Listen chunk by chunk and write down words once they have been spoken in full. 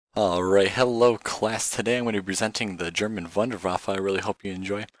Alright, hello class. Today I'm going to be presenting the German Wunderwaffe. I really hope you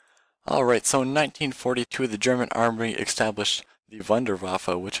enjoy. Alright, so in 1942 the German Army established the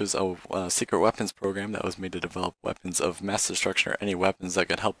Wunderwaffe, which is a secret weapons program that was made to develop weapons of mass destruction or any weapons that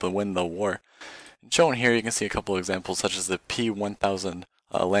could help them win the war. And shown here you can see a couple examples such as the P-1000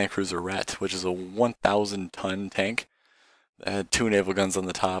 Land Cruiser Rat, which is a 1,000 ton tank that had two naval guns on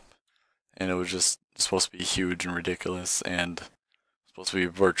the top, and it was just supposed to be huge and ridiculous and supposed to be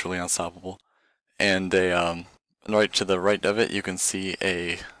virtually unstoppable. And right to the right of it, you can see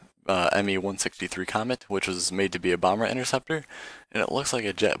a Me-163 Comet, which was made to be a bomber interceptor, and it looks like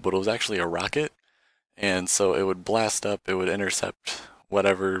a jet, but it was actually a rocket. And so it would blast up, it would intercept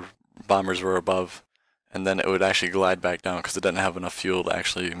whatever bombers were above, and then it would actually glide back down because it didn't have enough fuel to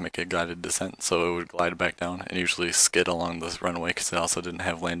actually make a guided descent. So it would glide back down and usually skid along this runway because it also didn't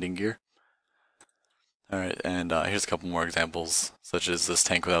have landing gear. Alright, and here's a couple more examples, such as this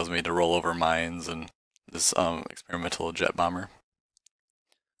tank that was made to roll over mines and this experimental jet bomber.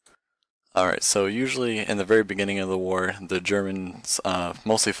 Alright, so usually in the very beginning of the war, the Germans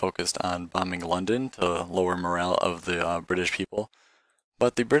mostly focused on bombing London to lower morale of the British people.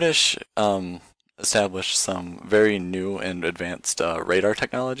 But the British established some very new and advanced radar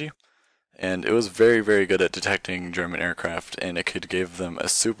technology, and it was very, very good at detecting German aircraft, and it could give them a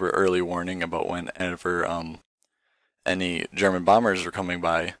super early warning about whenever any German bombers were coming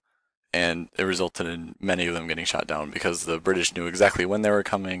by, and it resulted in many of them getting shot down because the British knew exactly when they were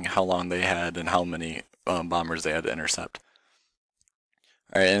coming, how long they had, and how many bombers they had to intercept.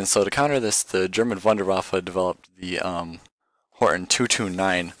 Alright, and so to counter this, the German Wunderwaffe developed the Horten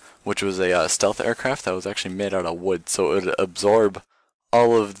 229, which was a stealth aircraft that was actually made out of wood, so it would absorb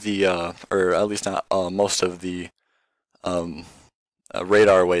all of the, or at least not most of the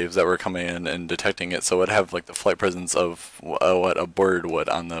radar waves that were coming in and detecting it, so it would have like the flight presence of what a bird would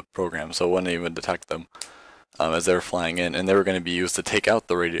on the program, so it wouldn't even detect them as they were flying in, and they were going to be used to take out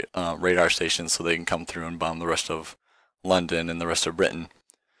the radar stations so they can come through and bomb the rest of London and the rest of Britain.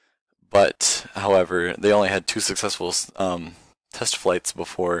 But, however, they only had two successful test flights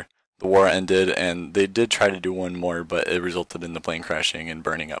before the war ended, and they did try to do one more, but it resulted in the plane crashing and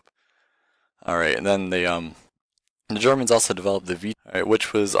burning up. Alright, and then the Germans also developed the V,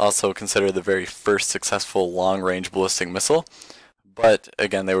 which was also considered the very first successful long-range ballistic missile. But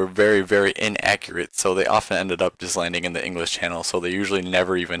again, they were very, very inaccurate, so they often ended up just landing in the English Channel, so they usually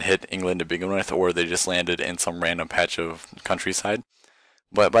never even hit England to begin with, or they just landed in some random patch of countryside.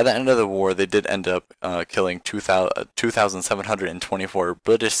 But by the end of the war, they did end up killing 2,724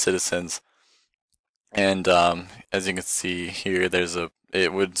 British citizens. And as you can see here,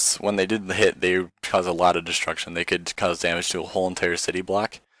 when they did the hit, they would cause a lot of destruction. They could cause damage to a whole entire city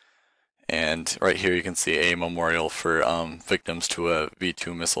block. And right here you can see a memorial for victims to a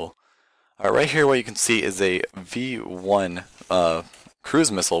V2 missile. Right here what you can see is a V1 cruise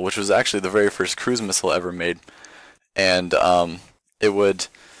missile, which was actually the very first cruise missile ever made. And they would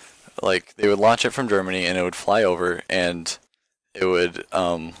launch it from Germany, and it would fly over, and it would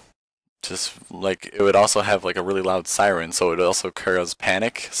it would also have like a really loud siren, so it would also cause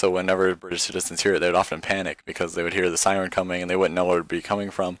panic. So whenever British citizens hear it, they would often panic because they would hear the siren coming and they wouldn't know where it would be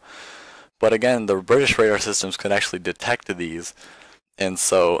coming from. But again, the British radar systems could actually detect these, and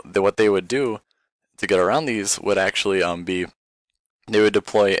so what they would do to get around these would actually be they would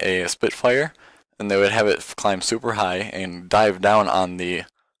deploy a Spitfire, and they would have it climb super high and dive down on the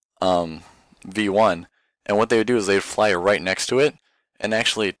V1. And what they would do is they'd fly right next to it and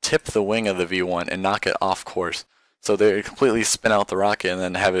actually tip the wing of the V1 and knock it off course. So they would completely spin out the rocket and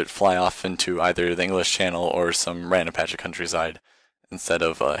then have it fly off into either the English Channel or some random patch of countryside instead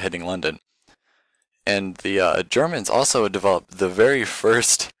of hitting London. And the Germans also developed the very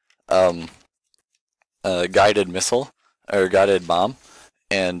first guided missile, or guided bomb,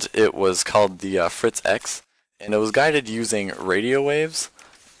 and it was called the Fritz X, and it was guided using radio waves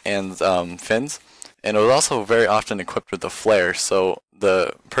and fins, and it was also very often equipped with a flare. So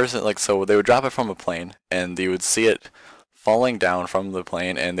the person, so they would drop it from a plane, and they would see it falling down from the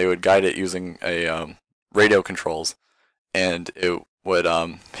plane, and they would guide it using a radio controls, and it would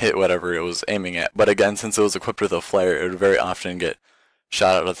hit whatever it was aiming at. But again, since it was equipped with a flare, it would very often get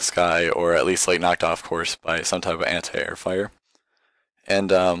shot out of the sky, or at least knocked off course by some type of anti-air fire. And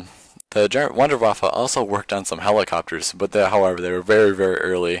the Wunderwaffe also worked on some helicopters, but however, they were very, very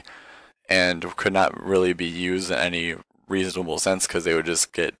early and could not really be used in any reasonable sense because they would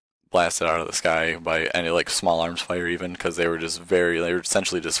just get blasted out of the sky by any small arms fire, even because they were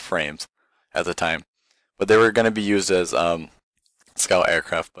essentially just frames at the time. But they were going to be used as scout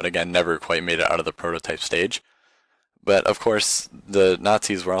aircraft, but again, never quite made it out of the prototype stage. But of course, the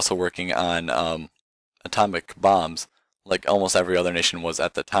Nazis were also working on atomic bombs, like almost every other nation was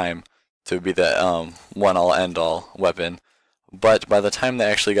at the time, to be the one all end all weapon. But by the time they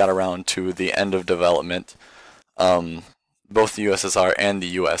actually got around to the end of development, um, both the USSR and the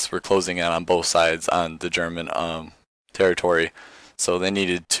US were closing in on both sides on the German territory. So they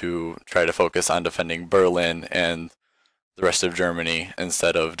needed to try to focus on defending Berlin and the rest of Germany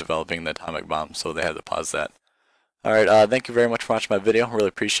instead of developing the atomic bomb. So they had to pause that. Alright, thank you very much for watching my video. Really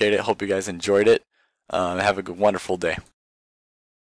appreciate it. Hope you guys enjoyed it. Have a wonderful day.